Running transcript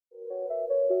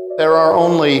There are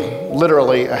only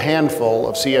literally a handful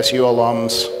of CSU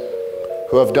alums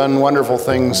who have done wonderful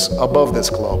things above this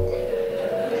globe.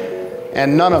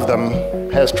 And none of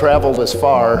them has traveled as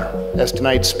far as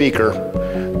tonight's speaker,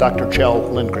 Dr.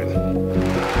 Kjell Lindgren.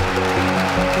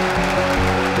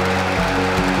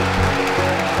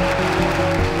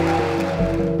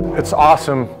 It's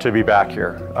awesome to be back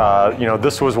here.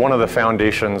 This was one of the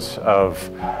foundations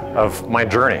of my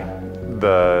journey.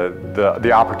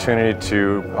 The opportunity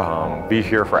to be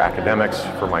here for academics,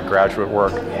 for my graduate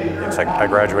work. I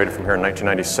graduated from here in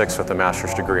 1996 with a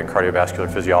master's degree in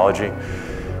cardiovascular physiology.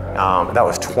 That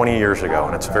was 20 years ago,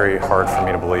 and it's very hard for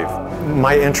me to believe.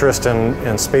 My interest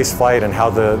in space flight and how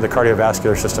the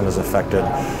cardiovascular system is affected,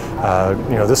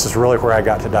 this is really where I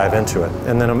got to dive into it.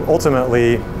 And then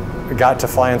ultimately got to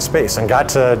fly in space and got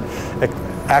to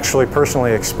actually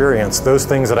personally experience those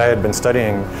things that I had been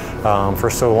studying for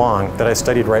so long that I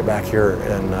studied right back here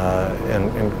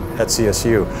at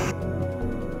CSU.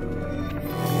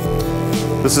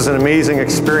 This is an amazing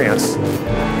experience.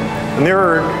 And there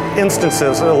are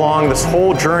instances along this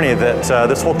whole journey,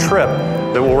 this whole trip,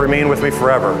 that will remain with me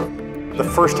forever. The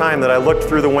first time that I looked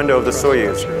through the window of the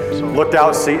Soyuz, looked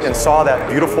out and saw that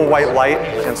beautiful white light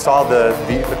and saw the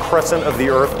crescent of the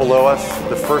Earth below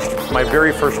us, my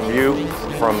very first view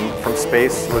from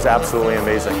space was absolutely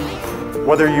amazing.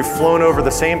 Whether you've flown over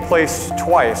the same place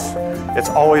twice, it's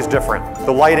always different.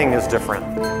 The lighting is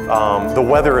different. The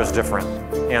weather is different.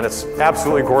 And it's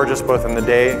absolutely gorgeous both in the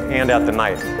day and at the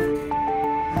night.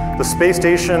 The space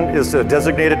station is a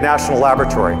designated national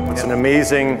laboratory. It's an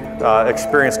amazing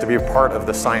experience to be a part of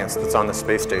the science that's on the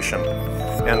space station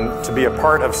and to be a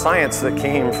part of science that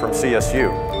came from CSU.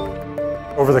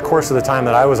 Over the course of the time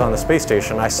that I was on the space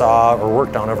station, I saw or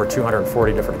worked on over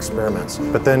 240 different experiments.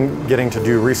 But then getting to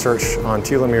do research on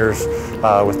telomeres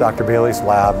with Dr. Bailey's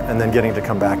lab, and then getting to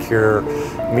come back here,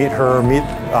 meet her, meet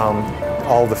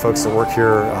all the folks that work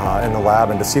here in the lab,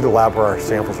 and to see the lab where our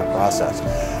samples are processed.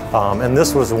 And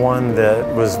this was one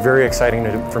that was very exciting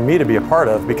for me to be a part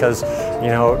of because,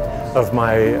 of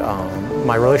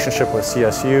my relationship with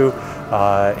CSU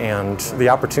and the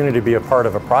opportunity to be a part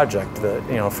of a project that,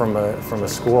 from a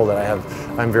school that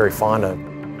I'm very fond of.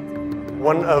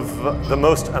 One of the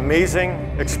most amazing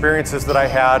experiences that I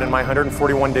had in my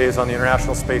 141 days on the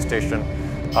International Space Station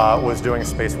was doing a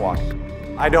spacewalk.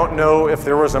 I don't know if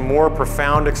there was a more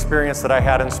profound experience that I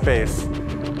had in space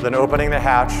than opening the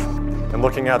hatch and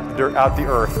looking out the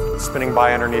Earth spinning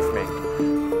by underneath me.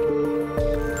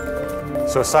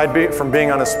 So aside from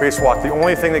being on a spacewalk, the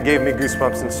only thing that gave me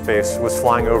goosebumps in space was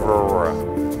flying over Aurora.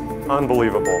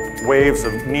 Unbelievable. Waves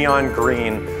of neon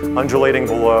green undulating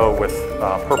below with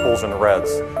purples and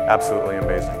reds. Absolutely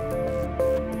amazing.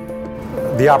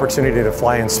 The opportunity to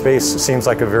fly in space seems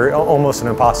like almost an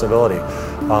impossibility,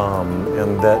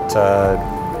 and that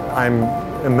I'm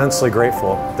immensely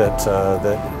grateful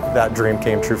that dream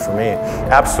came true for me.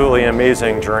 Absolutely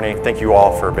amazing journey. Thank you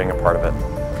all for being a part of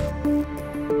it.